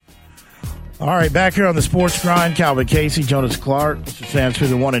All right, back here on the Sports Grind, Calvin Casey, Jonas Clark. Mr. Sands for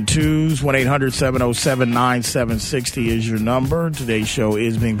the 1 and 2s. 1-800-707-9760 is your number. Today's show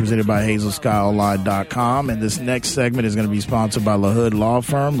is being presented by HazelSkyOnline.com. And this next segment is going to be sponsored by LaHood Law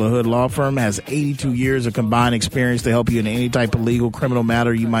Firm. LaHood Law Firm has 82 years of combined experience to help you in any type of legal criminal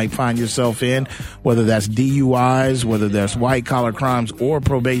matter you might find yourself in, whether that's DUIs, whether that's white-collar crimes or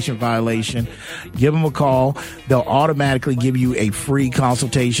probation violation. Give them a call. They'll automatically give you a free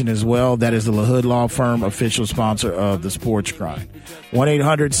consultation as well. That is the LaHood Law Firm, official sponsor of the Sports Grind.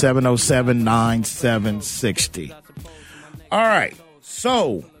 1-800-707-9760. All right.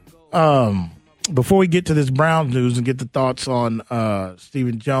 So, before we get to this Browns news and get the thoughts on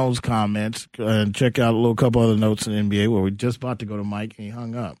Stephen Jones' comments, and check out a couple other notes in the NBA where we're just about to go to Mike and he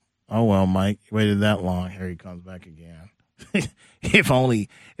hung up. Oh, well, Mike, you waited that long. Here he comes back again. If only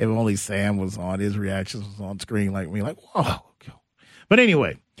Sam was on, his reactions was on screen like me, like, whoa. But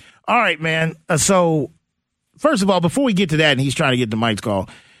anyway. All right, man. So, first of all, before we get to that, and he's trying to get to Mike's call,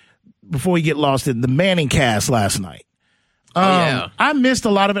 before we get lost in the ManningCast last night. I missed a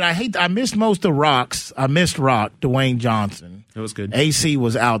lot of it. I missed most of Rock's. I missed Rock, Dwayne Johnson. It was good. AC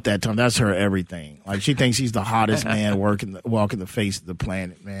was out that time. That's her everything. Like, she thinks he's the hottest man walking the face of the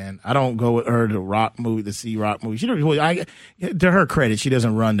planet, man. I don't go with her to Rock movie, to see Rock movie. She don't, to her credit, she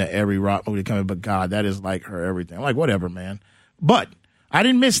doesn't run to every Rock movie coming, but God, that is like her everything. I'm like, whatever, man. But I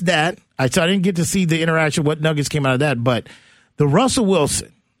didn't miss that. I didn't get to see the interaction, what nuggets came out of that. But the Russell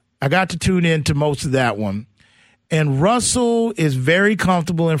Wilson, I got to tune in to most of that one. And Russell is very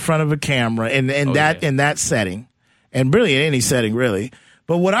comfortable in front of a camera in that setting. And really in any setting, really.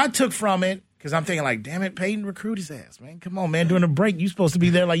 But what I took from it, because I'm thinking like, damn it, Peyton, recruit his ass, man. Come on, man. During the break, you're supposed to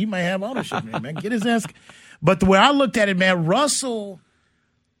be there like you might have ownership, man. Get his ass. But the way I looked at it, man, Russell...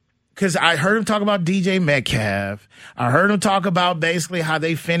 Because I heard him talk about DJ Metcalf. I heard him talk about basically how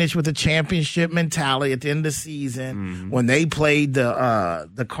they finished with a championship mentality at the end of the season when they played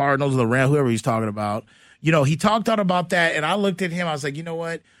the Cardinals or the Rams, whoever he's talking about. You know, he talked out about that, and I looked at him. I was like, you know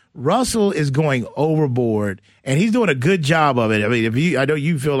what? Russell is going overboard, and he's doing a good job of it. I mean, I know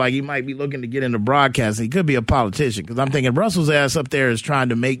you feel like he might be looking to get into broadcasting. He could be a politician, because I'm thinking Russell's ass up there is trying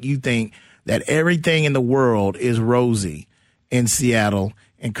to make you think that everything in the world is rosy in Seattle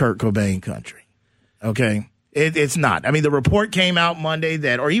in Kurt Cobain country. Okay? It's not. I mean, the report came out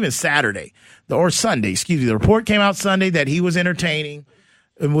Monday or even Saturday, or Sunday, the report came out Sunday that he was entertaining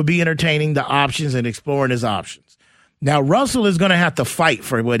and would be entertaining the options and exploring his options. Now, Russell is going to have to fight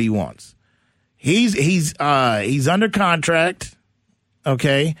for what he wants. He's under contract,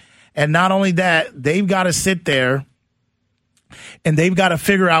 okay? And not only that, they've got to sit there and they've got to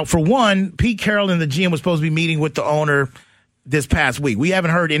figure out, for one, Pete Carroll and the GM was supposed to be meeting with the owner this past week. We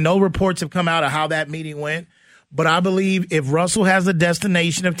haven't heard, and no reports have come out of how that meeting went. But I believe if Russell has a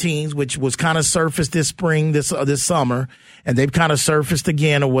destination of teams, which was kind of surfaced this spring, this summer, and they've kind of surfaced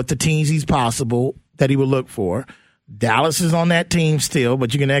again of what the teams he's possible that he would look for. Dallas is on that team still,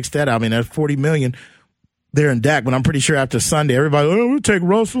 but you can X that out. I mean, that's $40 million there in Dak, but I'm pretty sure after Sunday, everybody, we'll take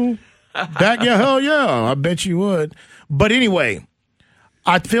Russell. Dak, yeah, hell yeah. I bet you would. But anyway,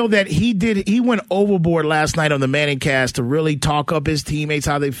 I feel that he went overboard last night on the ManningCast to really talk up his teammates,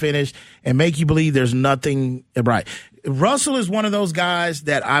 how they finished, and make you believe there's nothing right. Russell is one of those guys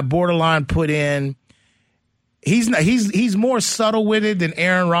that I borderline put in. He's more subtle with it than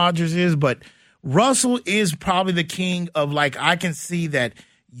Aaron Rodgers is, but Russell is probably the king of, like, I can see that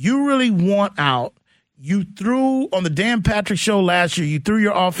you really want out. You threw on the Dan Patrick show last year, you threw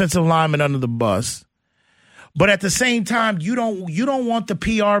your offensive lineman under the bus. But at the same time, you don't want the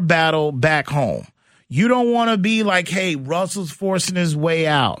PR battle back home. You don't want to be like, hey, Russell's forcing his way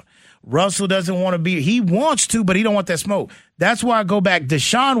out. Russell doesn't want to be. He wants to, but he don't want that smoke. That's why I go back.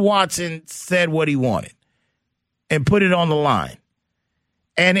 Deshaun Watson said what he wanted and put it on the line.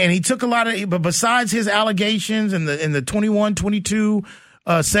 And he took a lot of, but besides his allegations and the 21, 22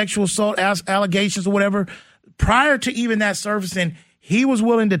 sexual assault allegations or whatever, prior to even that surfacing, he was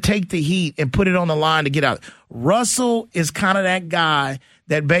willing to take the heat and put it on the line to get out. Russell is kind of that guy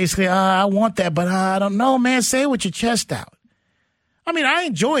that basically, I want that, but I don't know, man. Say it with your chest out. I mean, I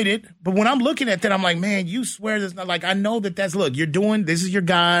enjoyed it, but when I'm looking at that, I'm like, man, you swear this. Like, I know look, you're doing, this is your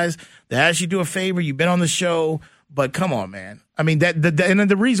guys. They asked you to do a favor. You've been on the show, but come on, man. I mean, and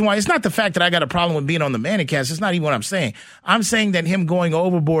the reason why, it's not the fact that I got a problem with being on the ManningCast. It's not even what I'm saying. I'm saying that him going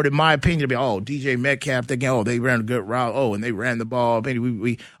overboard, in my opinion, to be, DJ Metcalf, they ran a good route. And they ran the ball. Maybe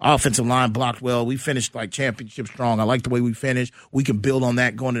we offensive line blocked well. We finished like championship strong. I like the way we finished. We can build on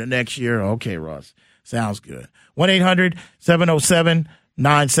that going to the next year. Okay, Russ. Sounds good.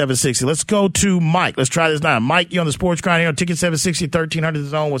 1-800-707-9760. Let's go to Mike. Let's try this now. Mike, you on the Sports Grind here on Ticket 760, 1300 The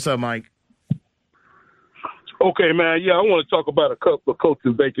Zone. What's up, Mike? Okay, man. Yeah, I want to talk about a couple of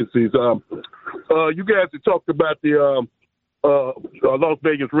coaching vacancies. You guys have talked about the Las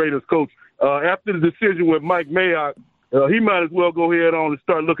Vegas Raiders coach. After the decision with Mike Mayock, he might as well go ahead on and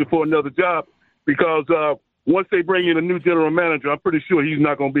start looking for another job because once they bring in a new general manager, I'm pretty sure he's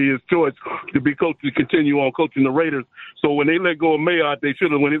not going to be his choice to be coach to continue on coaching the Raiders. So when they let go of Mayock, they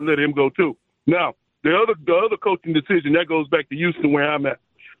should have let him go too. Now, the other coaching decision, that goes back to Houston where I'm at.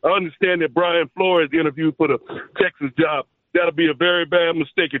 I understand that Brian Flores interviewed for the Texas job. That'll be a very bad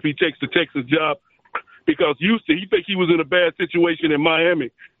mistake if he takes the Texas job because Houston, he think he was in a bad situation in Miami.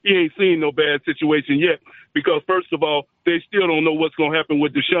 He ain't seen no bad situation yet because, first of all, they still don't know what's going to happen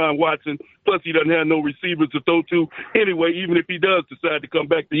with Deshaun Watson. Plus, he doesn't have no receivers to throw to anyway, even if he does decide to come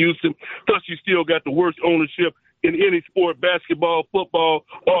back to Houston. Plus, you still got the worst ownership in any sport, basketball, football,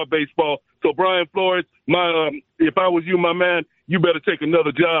 or baseball. So, Brian Flores, if I was you, my man, you better take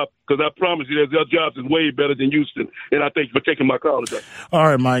another job because I promise you that jobs is way better than Houston. And I thank you for taking my call today. All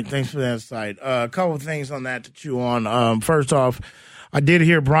right, Mike. Thanks for that insight. A couple of things on that to chew on. First off, I did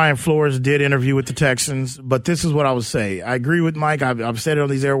hear Brian Flores did interview with the Texans, but this is what I would say. I agree with Mike. I've said it on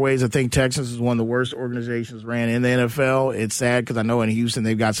these airways. I think Texans is one of the worst organizations ran in the NFL. It's sad because I know in Houston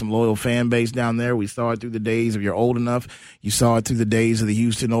they've got some loyal fan base down there. We saw it through the days, if you're old enough, you saw it through the days of the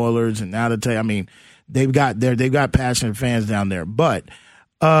Houston Oilers, and now they've got passionate fans down there. But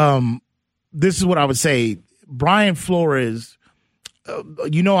this is what I would say. Brian Flores,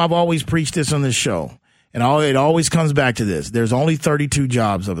 I've always preached this on this show. And it always comes back to this. There's only 32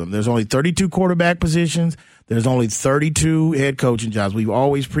 jobs of them. There's only 32 quarterback positions. There's only 32 head coaching jobs. We've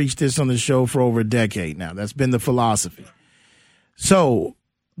always preached this on the show for over a decade now. That's been the philosophy. So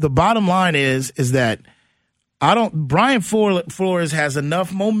the bottom line is that Brian Flores has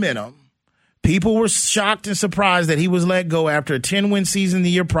enough momentum. People were shocked and surprised that he was let go after a 10-win season the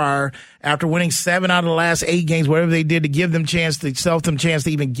year prior, after winning 7 out of the last 8 games, whatever they did to give them chance to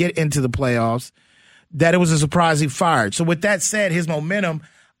even get into the playoffs. That it was a surprise he fired. So with that said, his momentum,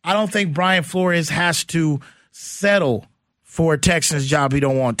 I don't think Brian Flores has to settle for a Texans job he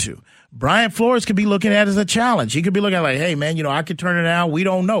don't want to. Brian Flores could be looking at it as a challenge. He could be looking at it like, hey, man, I could turn it down. We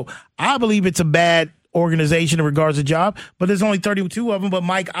don't know. I believe it's a bad organization in regards to job, but there's only 32 of them. But,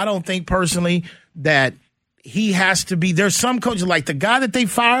 Mike, I don't think personally that he has to be. There's some coaches, like the guy that they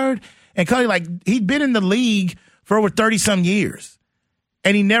fired, and Cully, like he'd been in the league for over 30-some years.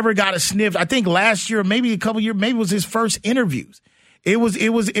 And he never got a sniff. I think last year, maybe a couple years, maybe it was his first interviews. It was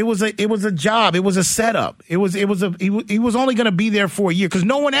a job. It was a setup. He was only going to be there for a year because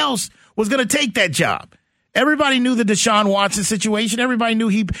no one else was going to take that job. Everybody knew the Deshaun Watson situation. Everybody knew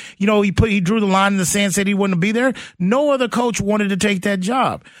he drew the line in the sand, said he wouldn't be there. No other coach wanted to take that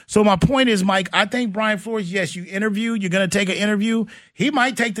job. So my point is, Mike, I think Brian Flores, yes, you're going to take an interview. He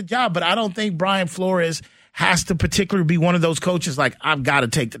might take the job, but I don't think Brian Flores has to particularly be one of those coaches like, I've got to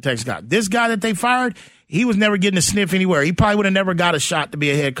take the Texans guy. This guy that they fired, he was never getting a sniff anywhere. He probably would have never got a shot to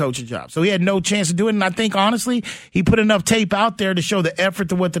be a head coaching job. So he had no chance to do it. And I think, honestly, he put enough tape out there to show the effort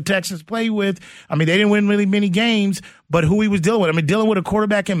to what the Texans play with. I mean, they didn't win really many games, but who he was dealing with. I mean, dealing with a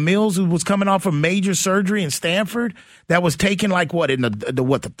quarterback in Mills who was coming off a major surgery in Stanford that was taken like in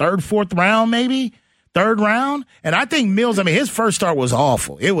the third, fourth round maybe? Third round? And I think Mills, his first start was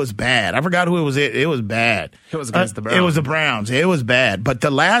awful. It was bad. I forgot who it was. It was bad. It was against the Browns. It was the Browns. It was bad. But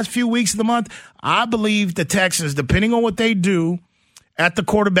the last few weeks of the month, I believe the Texans, depending on what they do at the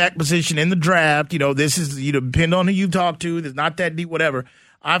quarterback position in the draft, this is, depend on who you talk to. It's not that deep, whatever.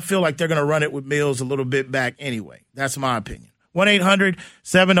 I feel like they're going to run it with Mills a little bit back anyway. That's my opinion.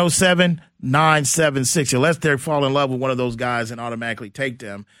 1-800-707-9760. Unless they fall in love with one of those guys and automatically take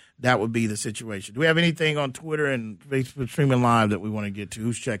them, that would be the situation. Do we have anything on Twitter and Facebook streaming live that we want to get to?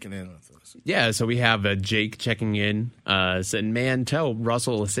 Who's checking in with us? Yeah, so we have Jake checking in, saying, man, tell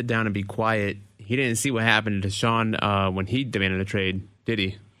Russell to sit down and be quiet. He didn't see what happened to Deshaun when he demanded a trade, did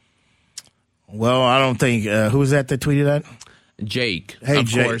he? Well, I don't think. Who was that tweeted that? Jake. Hey, of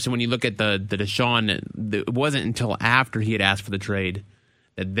Jake. course, and when you look at the Deshaun, it wasn't until after he had asked for the trade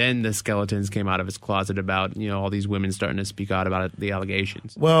that then the skeletons came out of his closet about, all these women starting to speak out about the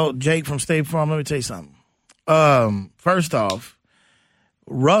allegations. Well, Jake from State Farm, let me tell you something. First off,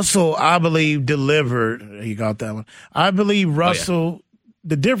 Russell, I believe, delivered. You got that one. I believe Russell,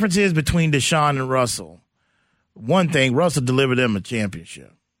 the difference is between Deshaun and Russell. One thing, Russell delivered them a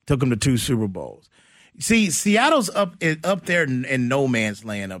championship. Took them to 2 Super Bowls. See, Seattle's up there in no man's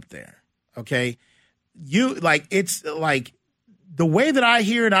land up there, okay? It's like the way that I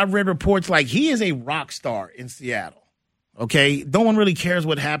hear it, I've read reports like he is a rock star in Seattle, okay? No one really cares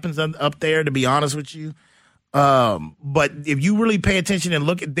what happens up there, to be honest with you. But if you really pay attention and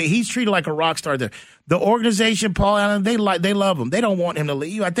look at, he's treated like a rock star there. The organization, Paul Allen, they love him. They don't want him to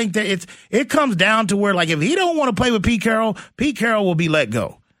leave. I think that it comes down to where, like, if he don't want to play with Pete Carroll will be let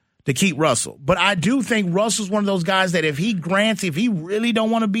go to keep Russell. But I do think Russell's one of those guys that if he really don't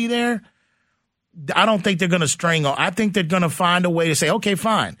want to be there, I don't think they're going to string on. I think they're going to find a way to say, okay,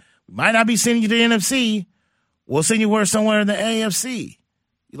 fine. We might not be sending you to the NFC. We'll send you somewhere in the AFC.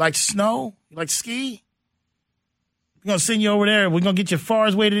 You like snow? You like ski? We're going to send you over there. We're going to get you far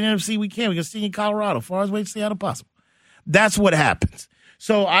as way to the NFC we can. We're going to send you in Colorado, far as way to Seattle possible. That's what happens.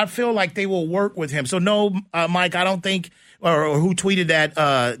 So I feel like they will work with him. So no, Mike, I don't think, or who tweeted that,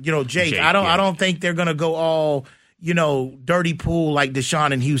 Jake, I don't think they're going to go all, dirty pool like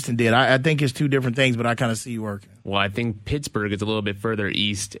Deshaun and Houston did. I think it's two different things, but I kind of see you working. Well, I think Pittsburgh is a little bit further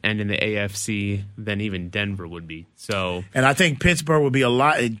east and in the AFC than even Denver would be. So, and I think Pittsburgh would be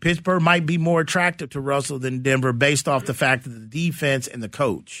Pittsburgh might be more attractive to Russell than Denver based off the fact of the defense and the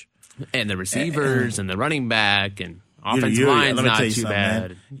coach. And the receivers and the running back and offensive line's not too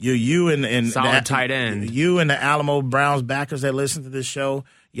bad. Man. You and solid tight end. You and the Alamo Browns backers that listen to this show,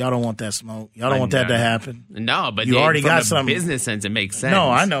 y'all don't want that smoke. Y'all don't want that to happen. No, but you already got something. Business sense, it makes sense.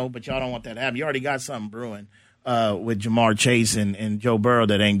 No, I know, but y'all don't want that to happen. You already got something brewing with Jamar Chase and Joe Burrow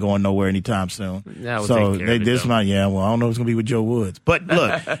that ain't going nowhere anytime soon. Yeah, so I don't know if it's gonna be with Joe Woods. But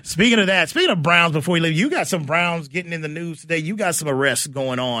look, speaking of Browns, before you leave, you got some Browns getting in the news today. You got some arrests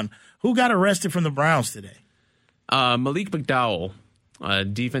going on. Who got arrested from the Browns today? Malik McDowell,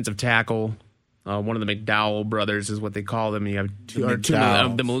 defensive tackle. One of the McDowell brothers is what they call them. You have two of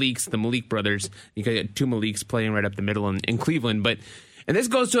the Malik brothers. You got two Maliks playing right up the middle in Cleveland. And this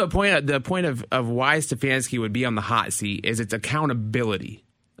goes to the point of why Stefanski would be on the hot seat is its accountability.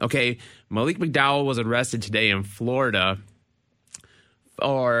 Okay, Malik McDowell was arrested today in Florida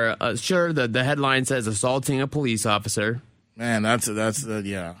for the headline says assaulting a police officer. Man, that's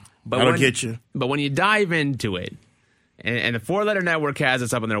yeah. But that'll get you. But when you dive into it, and the Four Letter Network has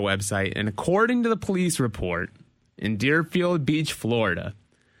this up on their website, and according to the police report in Deerfield Beach, Florida,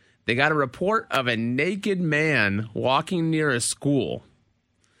 they got a report of a naked man walking near a school,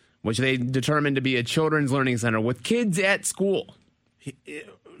 which they determined to be a children's learning center with kids at school. He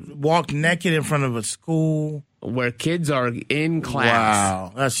walked naked in front of a school where kids are in class.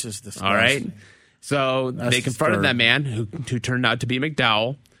 Wow, that's just disgusting. All right. So they confronted that man who turned out to be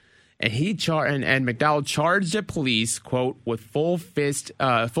McDowell. And and McDowell charged the police, quote, with full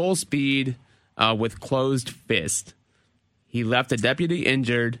speed, with closed fist. He left the deputy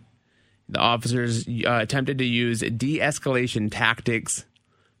injured. The officers attempted to use de-escalation tactics.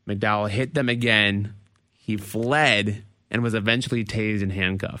 McDowell hit them again. He fled and was eventually tased and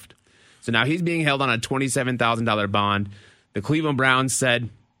handcuffed. So now he's being held on a $27,000 bond. The Cleveland Browns said,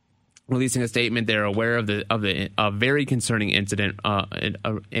 releasing a statement, they're aware of a very concerning incident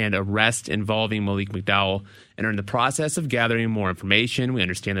and arrest involving Malik McDowell and are in the process of gathering more information. We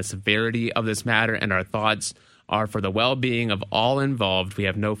understand the severity of this matter and our thoughts are for the well-being of all involved. We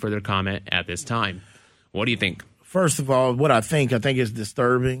have no further comment at this time. What do you think? First of all, what I think is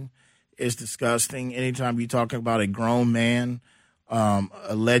disturbing. It's disgusting. Anytime you're talking about a grown man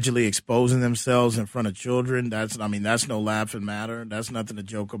allegedly exposing themselves in front of children, that's no laughing matter. That's nothing to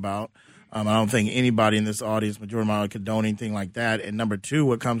joke about. I don't think anybody in this audience, majority of them, would condone anything like that. And number two,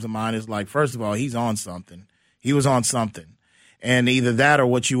 what comes to mind is, like, first of all, he's on something. He was on something. And either that or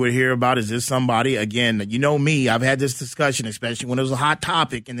what you would hear about is this somebody, again, you know me, I've had this discussion, especially when it was a hot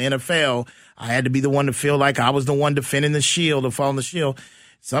topic in the NFL. I had to be the one to feel like I was the one defending the shield or following the shield.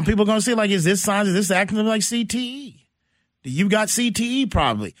 Some people are going to say, like, is this acting like CTE? You got CTE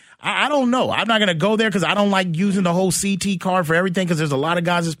probably. I don't know. I'm not going to go there because I don't like using the whole CT card for everything because there's a lot of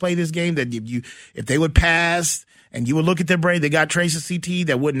guys that play this game that if they would pass and you would look at their brain, they got traces of CTE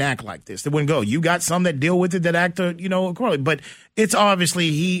that wouldn't act like this. They wouldn't go. You got some that deal with it that act, accordingly. But it's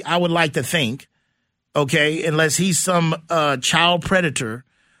obviously I would like to think, okay, unless he's some child predator,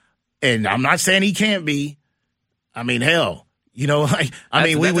 and I'm not saying he can't be. I mean, hell. That's a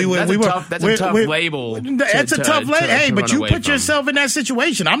tough label. That's a tough label. Hey, but you put yourself in that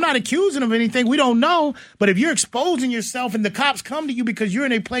situation. I'm not accusing of anything. We don't know. But if you're exposing yourself and the cops come to you because you're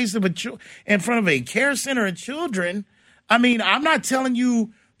in a place in front of a care center of children, I'm not telling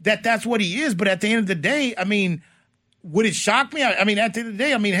you that that's what he is. But at the end of the day, would it shock me? At the end of the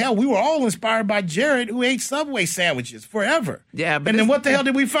day, hell, we were all inspired by Jared, who ate Subway sandwiches forever. Yeah, and then what the hell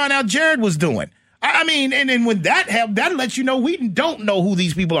did we find out Jared was doing? And then when that lets you know we don't know who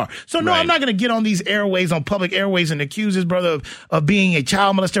these people are. So, no, right. I'm not going to get on these airways, on public airways, and accuse his brother of being a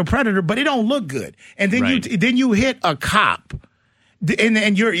child molester predator, but it don't look good. And then you hit a cop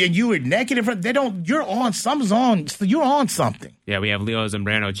And you were naked in front. They don't. You're on. Something's on. You're on something. Yeah, we have Leo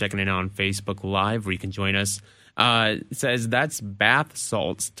Zambrano checking in on Facebook Live, where you can join us. It says that's bath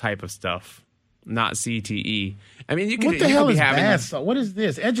salts type of stuff, not CTE. I mean, you can. What the hell is bath salt? What is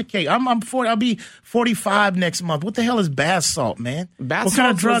this? Educate. I'm 40. I'll be 45 next month. What the hell is bath salt, man? What kind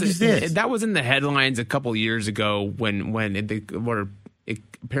of drug is this? That was in the headlines a couple years ago when it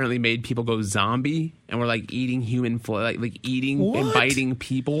apparently made people go zombie and were like eating human flesh, like eating and biting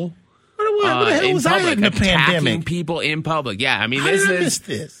people. What the hell was I in the pandemic? Attacking people in public. Yeah, I mean, How did I miss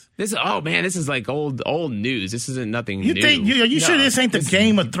this? Oh man, this is like old news. This isn't nothing new. Are you sure this ain't the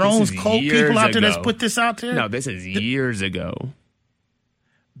Game of Thrones cult people out there that's put this out there? No, this is years ago.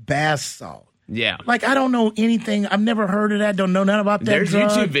 Bath salt. Yeah. Like, I don't know anything. I've never heard of that. Don't know nothing about that There's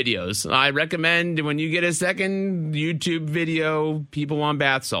drug. YouTube videos. I recommend when you get a second YouTube video, people on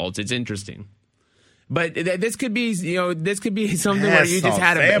bath salts. It's interesting. But this could be, something where you just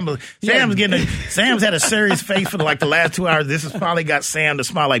had Sam's had a serious face for the last 2 hours. This has probably got Sam to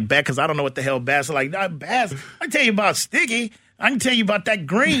smile like Beck because I don't know what the hell baths are like. Baths, I can tell you about sticky. I can tell you about that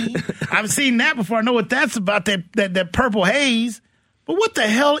green. I've seen that before. I know what that's about. That purple haze. But what the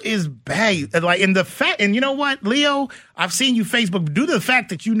hell is bath? And you know what, Leo? I've seen you Facebook. Due to the fact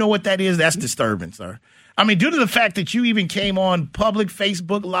that you know what that is, that's disturbing, sir. I mean, due to the fact that you even came on public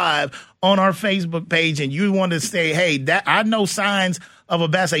Facebook Live on our Facebook page and you wanted to say, hey, that I know signs of a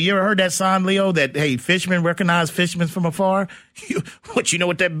bass. You ever heard that sign, Leo, that, hey, fishermen recognize fishermen from afar? You know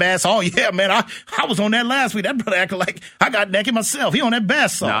what that bass? Oh, yeah, man, I was on that last week. That brother acted like I got naked myself. He on that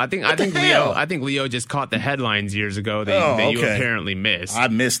bass song. No, I think Leo just caught the headlines years ago that you apparently missed. I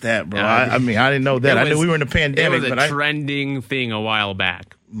missed that, bro. I didn't know that. I knew we were in a pandemic. It was a trending thing a while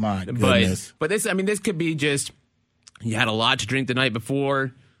back. My goodness. But this could be just you had a lot to drink the night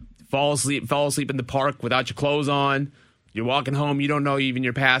before, fall asleep in the park without your clothes on. You're walking home, you don't know even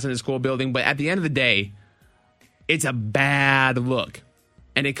you're passing a school building. But at the end of the day, it's a bad look.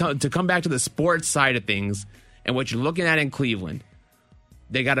 And to come back to the sports side of things and what you're looking at in Cleveland,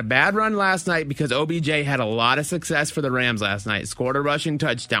 they got a bad run last night because OBJ had a lot of success for the Rams last night. Scored a rushing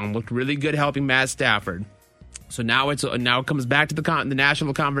touchdown, looked really good helping Matt Stafford. So now it comes back to the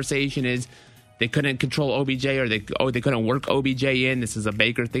national conversation is they couldn't control OBJ or they couldn't work OBJ in. This is a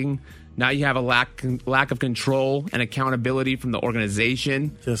Baker thing. Now you have a lack of control and accountability from the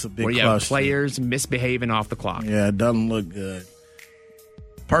organization. Just a big where you have players misbehaving off the clock. Yeah, it doesn't look good.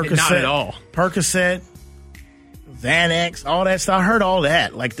 Percocet, not at all. Percocet, Xanax, all that stuff. I heard all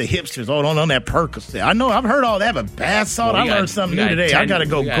that. Like the hipsters, on that Percocet. I know, I've heard all that, but bath salt, I learned something new today. I got to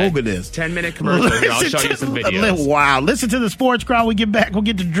go Google this. 10-minute commercial here. I'll show you some videos. Wow. Listen to the Sports Crowd. We get back. We'll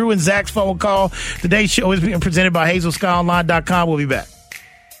get to Drew and Zach's phone call. Today's show is being presented by HazelSkyOnline.com. We'll be back.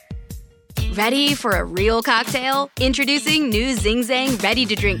 Ready for a real cocktail? Introducing new Zing Zang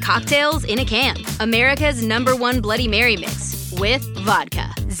ready-to-drink cocktails in a can. America's #1 Bloody Mary mix with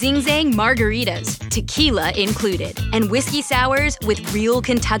vodka, Zing Zang margaritas, tequila included, and whiskey sours with real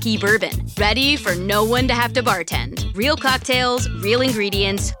Kentucky bourbon. Ready for no one to have to bartend. Real cocktails, real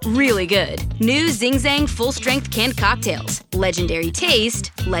ingredients, really good. New Zing Zang full-strength canned cocktails. Legendary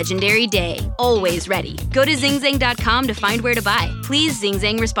taste, legendary day. Always ready. Go to zingzang.com to find where to buy. Please Zing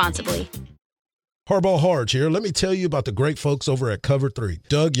Zang responsibly. Harbaugh Harge here. Let me tell you about the great folks over at Cover 3.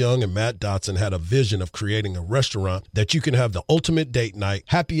 Doug Young and Matt Dotson had a vision of creating a restaurant that you can have the ultimate date night,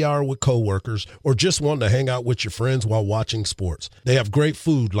 happy hour with coworkers, or just want to hang out with your friends while watching sports. They have great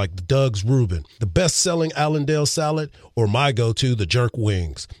food like the Doug's Reuben, the best-selling Allendale salad, or my go-to, the jerk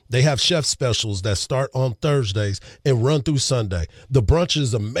wings. They have chef specials that start on Thursdays and run through Sunday. The brunch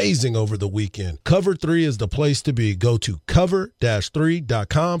is amazing over the weekend. Cover 3 is the place to be. Go to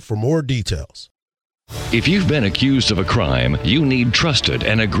cover-3.com for more details. If you've been accused of a crime, you need trusted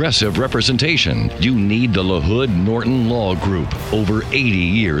and aggressive representation. You need the LaHood Norton Law Group. Over 80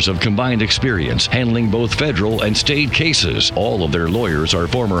 years of combined experience handling both federal and state cases. All of their lawyers are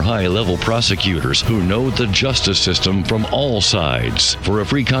former high-level prosecutors who know the justice system from all sides. For a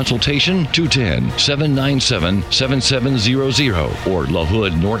free consultation, 210-797-7700 or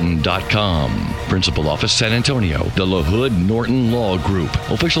lahoodnorton.com. Principal Office, San Antonio. The LaHood Norton Law Group,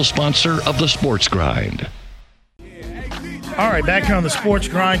 official sponsor of the Sports Grind. All right, back here on the Sports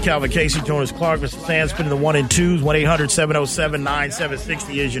Grind. Calvin Casey, Jonas Clark, Mr. Sands, spinning the 1 and 2s.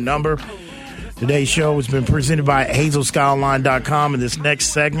 1-800-707-9760 is your number. Today's show has been presented by HazelSkyOnline.com, and this next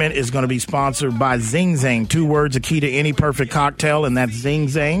segment is going to be sponsored by Zing Zang. 2 words, a key to any perfect cocktail, and that's Zing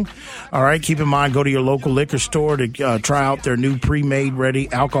Zang. All right, keep in mind, go to your local liquor store to try out their new pre-made ready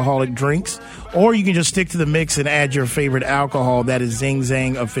alcoholic drinks, or you can just stick to the mix and add your favorite alcohol. That is Zing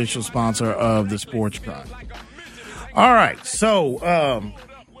Zang, official sponsor of the Sports Grind. All right. So,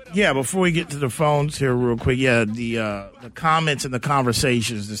 before we get to the phones here real quick, the comments and the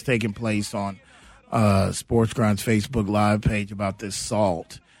conversations that's taking place on Sports Grind's Facebook Live page about this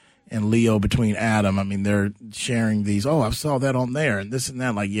salt and Leo between Adam. I mean, they're sharing these, I saw that on there and this and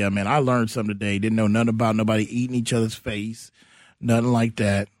that. Like, yeah, man, I learned something today. Didn't know nothing about nobody eating each other's face, nothing like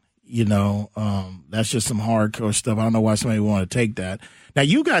that. That's just some hardcore stuff. I don't know why somebody would want to take that. Now,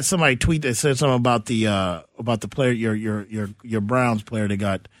 you got somebody tweet that said something about the player, your Browns player that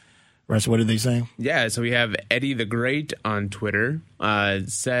got Russ. What did they say? Yeah, so we have Eddie the Great on Twitter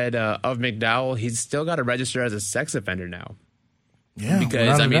said of McDowell, he's still got to register as a sex offender now. Yeah,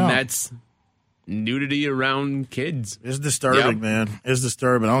 because that's nudity around kids. It's disturbing, man. It's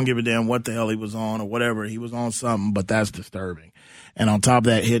disturbing. I don't give a damn what the hell he was on or whatever. He was on something, but that's disturbing. And on top of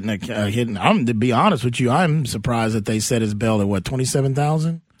that, hitting. I'm to be honest with you, I'm surprised that they set his bail at what,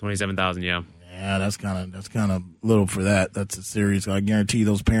 27,000? 27,000, yeah. Yeah, that's kind of little for that. That's a serious. I guarantee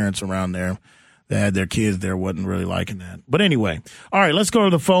those parents around there that had their kids there wasn't really liking that. But anyway, all right, let's go to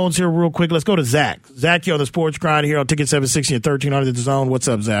the phones here real quick. Let's go to Zach. Zach, you're on the Sports Grind here on Ticket 760 and 1300 The Zone. What's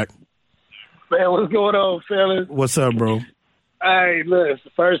up, Zach? Man, what's going on, fellas? What's up, bro? Hey, look,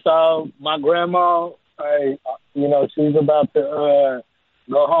 first off, my grandma, she's about to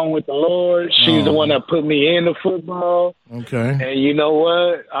go home with the Lord. She's the one that put me into football. Okay. And you know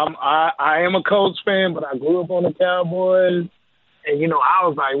what? I am a Colts fan, but I grew up on the Cowboys. And, I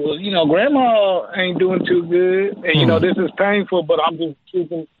was like, well, Grandma ain't doing too good. And, this is painful, but I'm just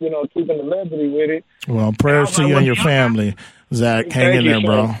keeping the liberty with it. Well, prayers to you and your family, Zach. Hang in there,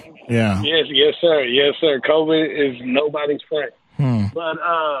 bro. Yeah. Yes, sir. Yes, sir. COVID is nobody's friend. But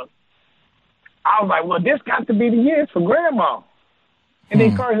I was like, well, this got to be the year for Grandma. And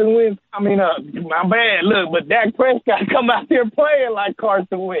then Carson Wentz, my bad, look, but Dak Prescott come out there playing like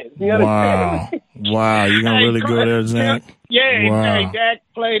Carson Wentz. You understand? Wow, you're going to really go there, Zach? Yeah, wow. Dak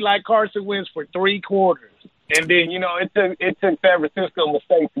played like Carson Wentz for 3 quarters. And then, it took San Francisco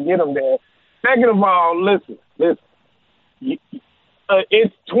mistakes to get him there. Second of all, listen.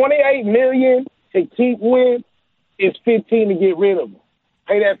 It's $28 million to keep Wentz. It's $15 to get rid of him.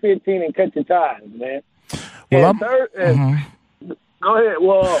 Pay that $15 and cut your ties, man. Well, and third, go ahead.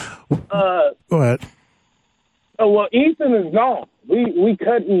 Well, go ahead. Well, Easton is gone. We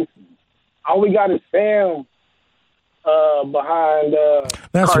cut Easton. All we got is Sam behind.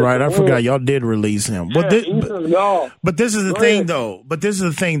 That's Carson right. I Wentz. forgot y'all did release him. Yeah, Easton's gone. But this is the thing, though.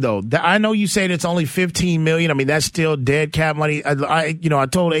 I know you said it's only $15 million. I mean, that's still dead cap money. I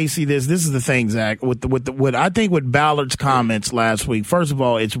told AC this. This is the thing, Zach. With I think with Ballard's comments last week. First of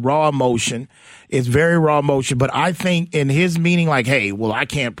all, it's raw emotion. It's very raw emotion. But I think in his meaning, like, hey, well, I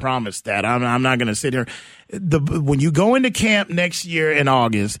can't promise that. I'm not going to sit here. When you go into camp next year in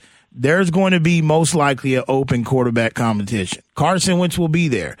August, there's going to be most likely an open quarterback competition. Carson Wentz will be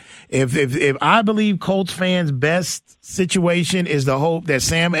there. If I believe Colts fans' best situation is the hope that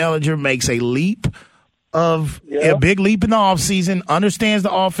Sam Ehlinger makes a leap a big leap in the offseason, understands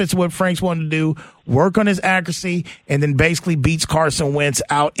the offense, what Frank's wanting to do, work on his accuracy, and then basically beats Carson Wentz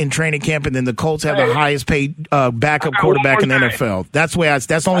out in training camp, and then the Colts have the highest paid backup quarterback in the NFL. That's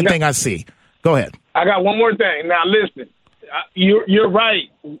the only thing I see. Go ahead. I got one more thing. Now, listen. You're right.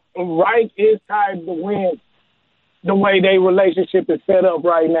 Reich is tied to Wentz the way their relationship is set up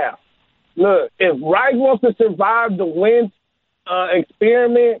right now. Look, if Reich wants to survive the Wentz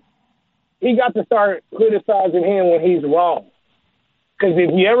experiment, he got to start criticizing him when he's wrong. Because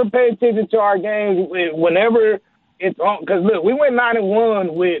if you ever pay attention to our games, whenever it's on, because look, we went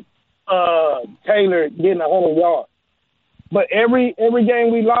 9-1 with Taylor getting 100 yards, but every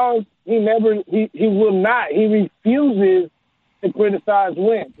game we lost, he will not. He refuses to criticize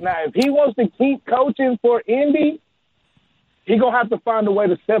Wentz. Now, if he wants to keep coaching for Indy, he's going to have to find a way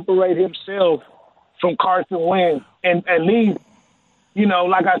to separate himself from Carson Wentz and at least,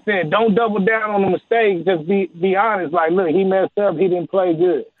 like I said, don't double down on the mistakes. Just be honest. Like, look, he messed up. He didn't play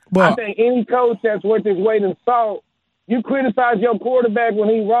good. Well, I think any coach that's worth his weight in salt, you criticize your quarterback when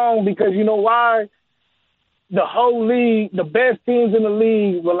he's wrong because you know why? The whole league, the best teams in the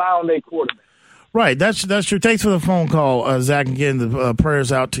league rely on their quarterback. Right, that's true. Thanks for the phone call, Zach, and getting the prayers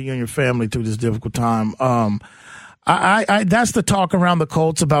out to you and your family through this difficult time. I that's the talk around the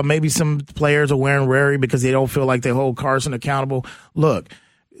Colts about maybe some players are wearing Rary because they don't feel like they hold Carson accountable. Look,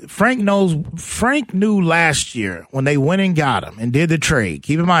 Frank knew last year when they went and got him and did the trade.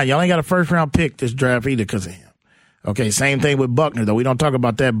 Keep in mind, y'all ain't got a first-round pick this draft either because of him. Okay, same thing with Buckner, though. We don't talk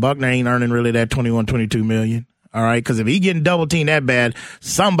about that. Buckner ain't earning really that $22 million. All right, because if he getting double-teamed that bad,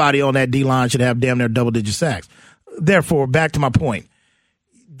 somebody on that D-line should have damn near double-digit sacks. Therefore, back to my point.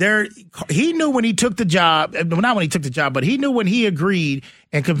 he knew when he took the job, not when he took the job, but he knew when he agreed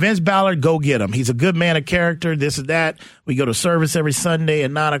and convinced Ballard, go get him. He's a good man of character, this and that. We go to service every Sunday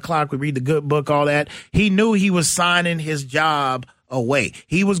at 9:00. We read the good book, all that. He knew he was signing his job away.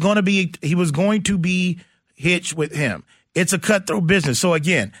 He was going to be hitched with him. It's a cutthroat business. So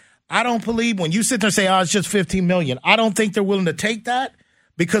again, I don't believe when you sit there and say, it's just $15 million. I don't think they're willing to take that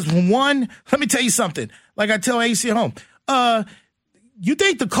because one, let me tell you something. Like I tell AC at home, you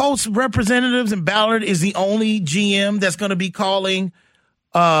think the Colts representatives and Ballard is the only GM that's going to be calling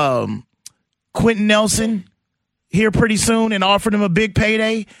Quentin Nelson here pretty soon and offering him a big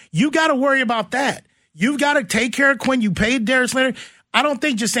payday? You got to worry about that. You've got to take care of Quinn. You paid Darius Leonard. I don't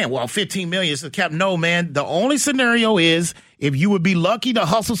think just saying, $15 million is the cap. No, man. The only scenario is if you would be lucky to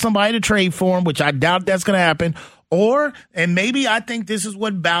hustle somebody to trade for him, which I doubt that's going to happen. And maybe I think this is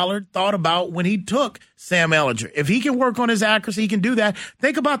what Ballard thought about when he took Sam Ehlinger. If he can work on his accuracy, he can do that.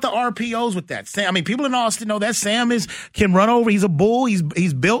 Think about the RPOs with that. People in Austin know that Sam can run over. He's a bull.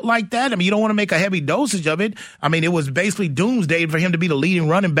 He's built like that. You don't want to make a heavy dosage of it. It was basically doomsday for him to be the leading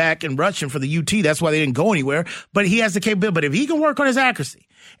running back and rushing for the UT. That's why they didn't go anywhere. But he has the capability. But if he can work on his accuracy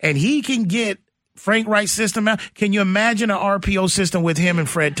and he can get Frank Wright's system out, can you imagine an RPO system with him and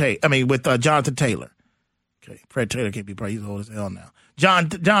with Jonathan Taylor? Okay, Fred Taylor can't be probably he's old as hell now.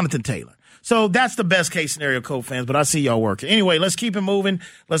 Jonathan Taylor. So that's the best case scenario, Colt fans, but I see y'all working. Anyway, let's keep it moving.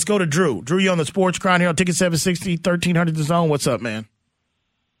 Let's go to Drew. Drew, you on the Sports Grind here on Ticket 760, 1300 The Zone. What's up, man?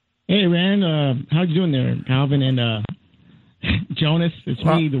 Hey, man. How you doing there, Calvin and Jonas? It's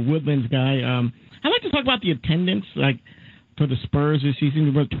me, the Woodlands guy. I'd like to talk about the attendance, for the Spurs this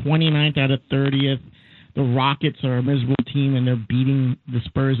season. We're 29th out of 30th. The Rockets are a miserable team, and they're beating the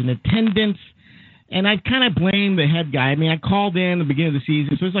Spurs in attendance. And I kind of blame the head guy. I called in the beginning of the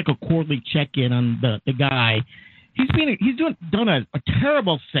season, so it's like a quarterly check-in on the guy. He's done a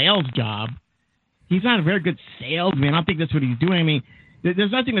terrible sales job. He's not a very good salesman. I don't think that's what he's doing.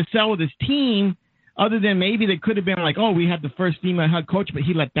 There's nothing to sell with his team other than maybe they could have been like, we had the first female head coach, but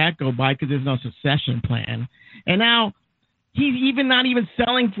he let that go by because there's no succession plan. And now he's not even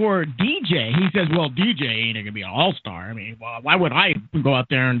selling for DJ. He says, DJ ain't going to be an all-star. Why would I go out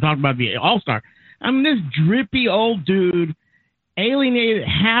there and talk about the all-star? This drippy old dude alienated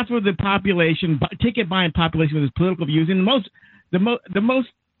half of the population, ticket buying population with his political views. And the most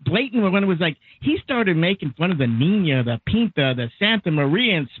blatant one was he started making fun of the Nina, the Pinta, the Santa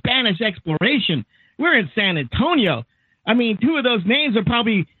Maria, and Spanish exploration. We're in San Antonio. Two of those names are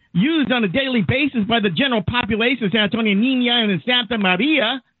probably used on a daily basis by the general population of San Antonio, Nina and Santa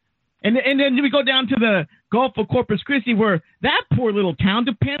Maria. And then we go down to the Gulf of Corpus Christi, where that poor little town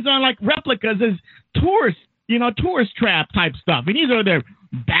depends on replicas as tourist trap type stuff. And he's over there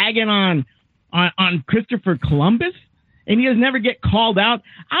bagging on Christopher Columbus, and he does never get called out.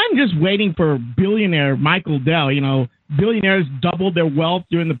 I'm just waiting for billionaire Michael Dell. Billionaires doubled their wealth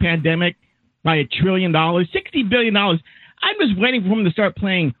during the pandemic by $1 trillion, $60 billion. I'm just waiting for him to start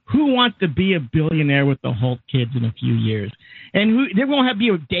playing Who Wants to Be a Billionaire with the Hulk kids in a few years. And there won't be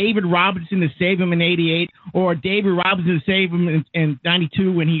a David Robinson to save him in 88 or a David Robinson to save him in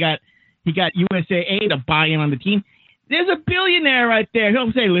 92 when he got USAA to buy in on the team. There's a billionaire right there.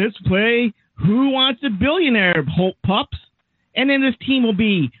 He'll say, let's play Who Wants a Billionaire, Hulk pups. And then this team will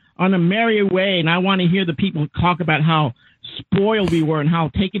be on a merry way. And I want to hear the people talk about how spoiled we were and how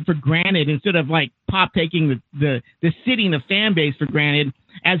taken for granted instead of Pop taking the city and the fan base for granted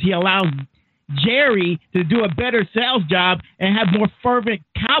as he allows Jerry to do a better sales job and have more fervent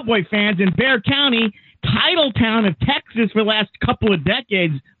Cowboy fans in Bexar County, title town of Texas for the last couple of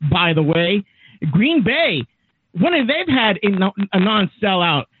decades, by the way. Green Bay, when they've had a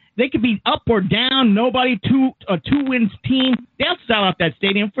non-sellout, they could be up or down, nobody, a two-wins team. They'll sell out that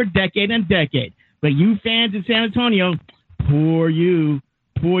stadium for decade and decade. But you fans in San Antonio, poor you.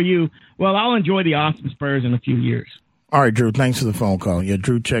 Well, I'll enjoy the Austin Spurs in a few years. All right, Drew, thanks for the phone call. Yeah,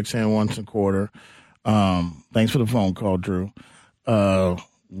 Drew checks in once a quarter. Thanks for the phone call, Drew.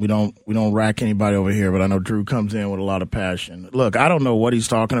 We don't rack anybody over here, but I know Drew comes in with a lot of passion. Look, I don't know what he's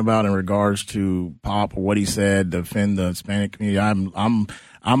talking about in regards to Pop or what he said, defend the Hispanic community.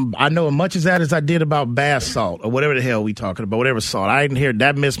 I know as much as that as I did about bath salt or whatever the hell we talking about, whatever salt. I didn't hear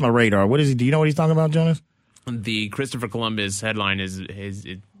that missed my radar. What is he? Do you know what he's talking about, Jonas? The Christopher Columbus headline is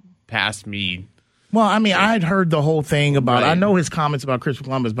it passed me Well, I mean, I'd heard the whole thing about, I know his comments about Christopher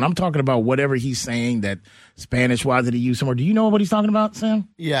Columbus, but I'm talking about whatever he's saying that Spanish-wise that he used somewhere. Do you know what he's talking about, Sam?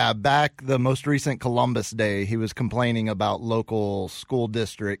 Yeah, back the most recent Columbus Day, he was complaining about local school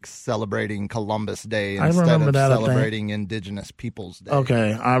districts celebrating Columbus Day instead of celebrating Indigenous Peoples Day.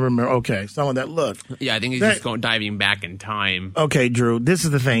 Okay, I remember. Okay, some of that. Look. Yeah, I think he's just diving back in time. Okay, Drew, this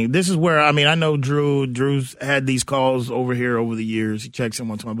is the thing. This is where, I mean, I know Drew's had these calls over here over the years. He checks in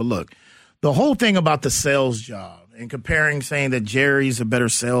once in a while, but look. The whole thing about the sales job and comparing, saying that Jerry's a better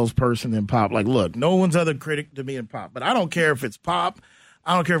salesperson than Pop. Like, look, no one's other critic to me than Pop. But I don't care if it's Pop.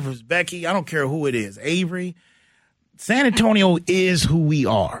 I don't care if it's Becky. I don't care who it is. Avery. San Antonio is who we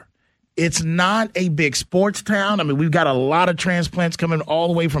are. It's not a big sports town. I mean, we've got a lot of transplants coming all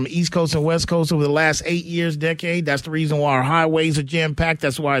the way from East Coast and West Coast over the last 8 years, decade. That's the reason why our highways are jam-packed.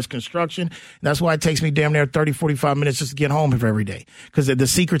 That's why it's construction. That's why it takes me damn near 30, 45 minutes just to get home every day, because the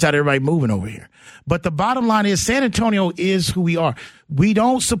secret's out of everybody moving over here. But the bottom line is San Antonio is who we are. We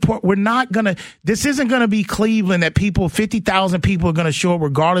don't support, we're not going to, this isn't going to be Cleveland that 50,000 people are going to show up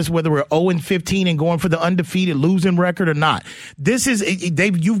regardless whether we're 0-15 and going for the undefeated losing record or not. This is,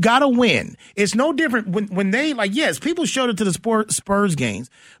 you've got to win. It's no different when they, like, yes, people showed it to the Spurs games,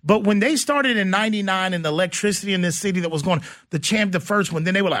 but when they started in 99 and the electricity in this city that was going, the first one,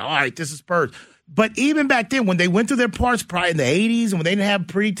 then they were like, all right, this is Spurs. But even back then, when they went through their parts probably in the 80s and when they didn't have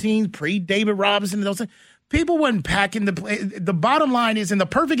pre-teams, pre-David Robinson and those things, people wasn't packing the bottom line is, and the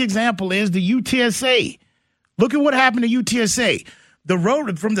perfect example is the UTSA. Look at what happened to UTSA. The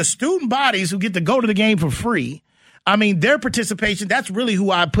road from the student bodies who get to go to the game for free. I mean, their participation, that's really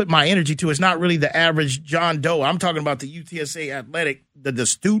who I put my energy to. It's not really the average John Doe. I'm talking about the UTSA athletic, the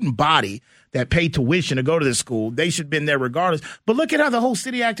student body that paid tuition to go to this school. They should have been there regardless. But look at how the whole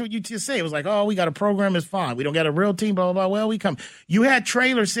city acted with UTSA. It was like, oh, we got a program, it's fine. We don't got a real team, blah, blah, blah. Well, we come. You had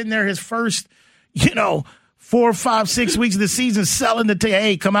Traylor sitting there his first, 4, 5, 6 weeks of the season selling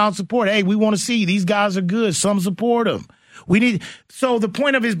hey, come out and support. Hey, we want to see you. These guys are good. Some support them. So the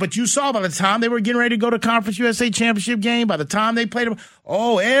point of it is, but you saw by the time they were getting ready to go to Conference USA Championship game, by the time they played them,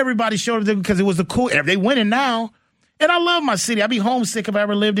 everybody showed up because it was the cool. They winning now. And I love my city. I'd be homesick if I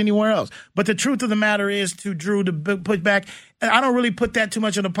ever lived anywhere else. But the truth of the matter is, to Drew, to put back, I don't really put that too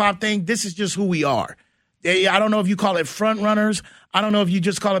much on the Pop thing. This is just who we are. I don't know if you call it front runners. I don't know if you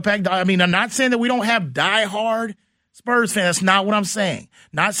just call it pack. I mean, I'm not saying that we don't have diehard Spurs fans. That's not what I'm saying.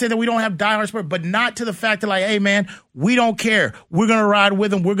 Not saying that we don't have diehard Spurs, but not to the fact that, like, hey, man, we don't care. We're going to ride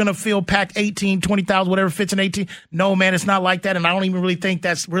with them. We're going to feel packed 18, 20,000, whatever fits in 18. No, man, it's not like that. And I don't even really think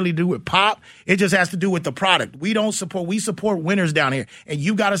that's really to do with Pop. It just has to do with the product. We support winners down here. And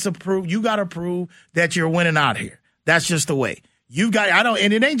you got to prove that you're winning out here. That's just the way.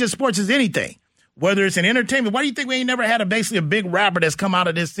 And it ain't just sports, it's anything. Whether it's in entertainment, why do you think we ain't never had basically a big rapper that's come out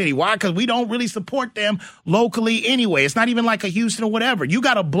of this city? Why? Because we don't really support them locally anyway. It's not even like a Houston or whatever. You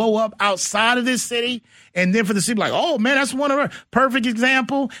got to blow up outside of this city, and then for the city, like, oh, man, that's one of our perfect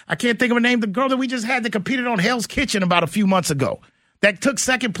example. I can't think of her name. The girl that we just had that competed on Hell's Kitchen about a few months ago that took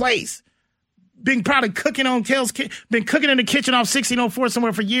second place. Been probably cooking on Hell's Kitchen, been cooking in the kitchen off 1604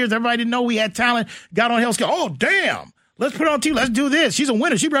 somewhere for years. Everybody didn't know we had talent, got on Hell's Kitchen. Oh, damn. Let's put it on TV. Let's do this. She's a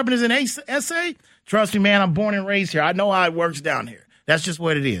winner. She represents an SA. Trust me, man, I'm born and raised here. I know how it works down here. That's just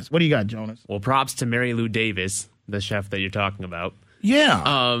what it is. What do you got, Jonas? Well, props to Mary Lou Davis, the chef that you're talking about.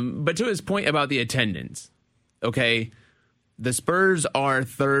 Yeah. But to his point about the attendance, okay, the Spurs are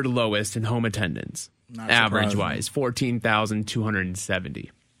third lowest in home attendance, average-wise,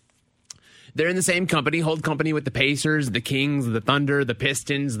 14,270. They're in the same company, hold company with the Pacers, the Kings, the Thunder, the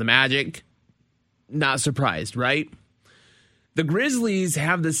Pistons, the Magic. Not surprised, right? The Grizzlies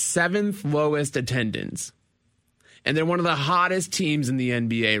have the 7th lowest attendance, and they're one of the hottest teams in the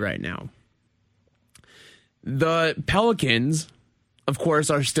NBA right now. The Pelicans, of course,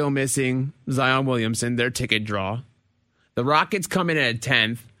 are still missing Zion Williamson, their ticket draw. The Rockets come in at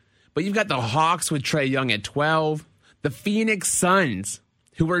 10th, but you've got the Hawks with Trae Young at 12. The Phoenix Suns,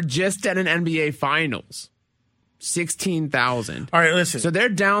 who were just at an NBA Finals, 16,000. All right, listen. So they're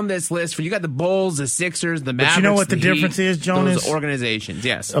down this list for you got the Bulls, the Sixers, the Mavericks. But you know what the Heat, difference is, Jonas? Those organizations,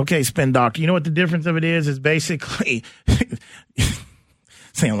 yes. Okay, Spin Doctor. You know what the difference of it is? It's basically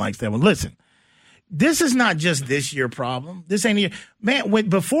Sam likes that one. Listen, this is not just this year problem. This ain't here. Man,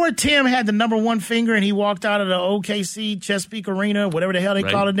 before Tim had the number one finger and he walked out of the OKC Chesapeake Arena, whatever the hell they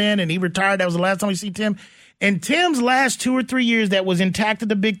call it then, and he retired, that was the last time we see Tim. In Tim's last 2 or 3 years that was intact at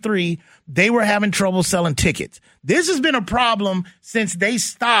the Big Three, they were having trouble selling tickets. This has been a problem since they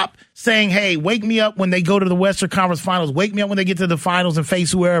stopped saying, hey, wake me up when they go to the Western Conference Finals. Wake me up when they get to the finals and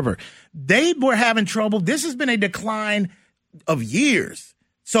face whoever. They were having trouble. This has been a decline of years.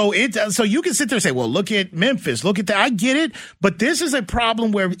 So you can sit there and say, well, look at Memphis, look at that. I get it, but this is a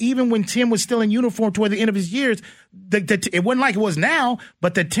problem where even when Tim was still in uniform toward the end of his years, it wasn't like it was now,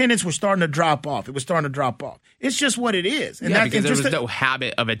 but the attendance was starting to drop off. It was starting to drop off. It's just what it is. And because there was no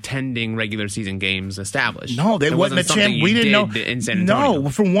habit of attending regular season games established. No, there wasn't a chance. We didn't know. In San Antonio. No,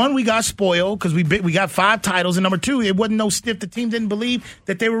 for one, we got spoiled because we got 5 titles, and number 2, it wasn't no stiff. The team didn't believe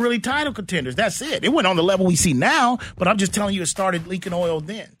that they were really title contenders. That's it. It wasn't on the level we see now, but I'm just telling you, it started leaking oil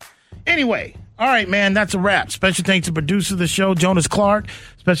then. Anyway, all right, man, that's a wrap. Special thanks to producer of the show, Jonas Clark.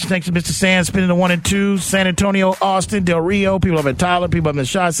 Special thanks to Mr. Sands, spinning the 1 and 2, San Antonio, Austin, Del Rio, people up in Tyler, people up in the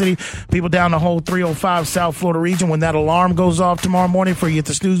Shaw City, people down the whole 305 South Florida region. When that alarm goes off tomorrow morning, before you hit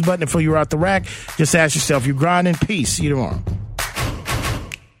the snooze button and before you're out the rack, just ask yourself, you grinding? Peace. See you tomorrow.